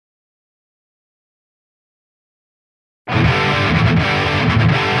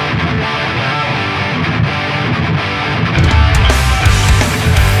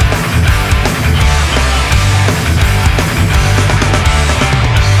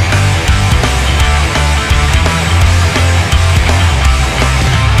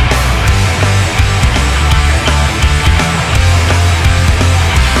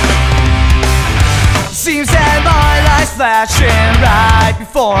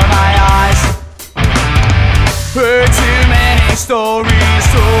before my eyes. Heard too many stories,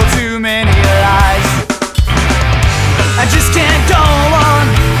 told too many lies. I just can't go on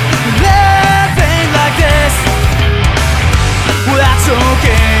living like this. Well, that's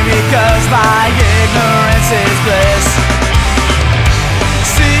okay because my ignorance is bliss.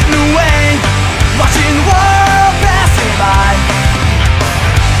 Sitting away, watching the world passing by.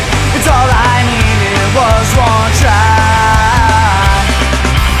 It's all I needed was one try.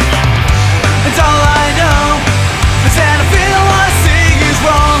 It's all I know, is that I feel what I see is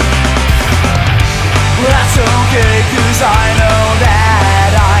wrong. Well, that's okay, cause I know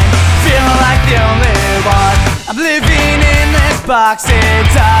that I'm feeling like the only one. I'm living in this box, it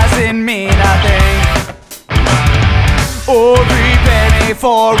doesn't mean nothing. Or prepare me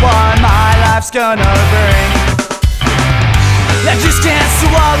for what my life's gonna bring. I just can't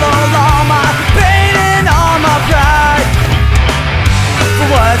swallow all my pain and all my pride for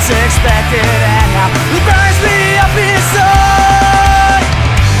what's expected and how it burns me up inside.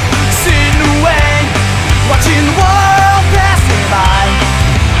 Sitting away, watching the world passing by.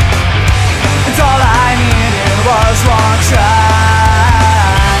 It's all I needed was one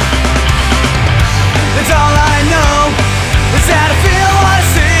try. It's all I know, is that I feel what I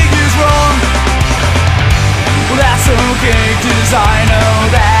see is wrong. Well, that's okay, cause I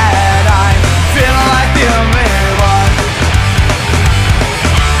know that I'm feeling like the only one.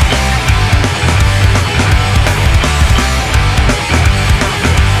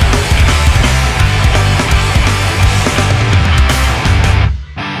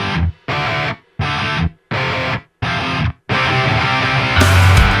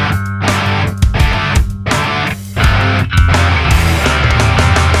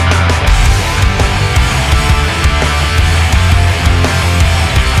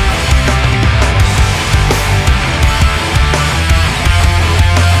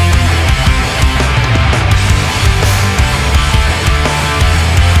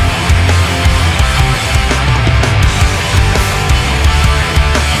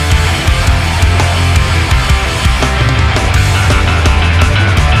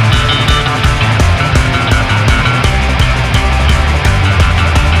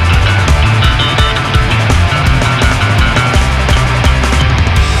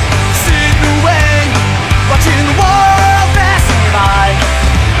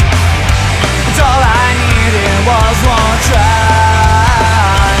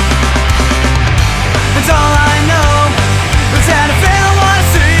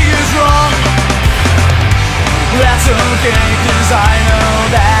 That's okay, cause I know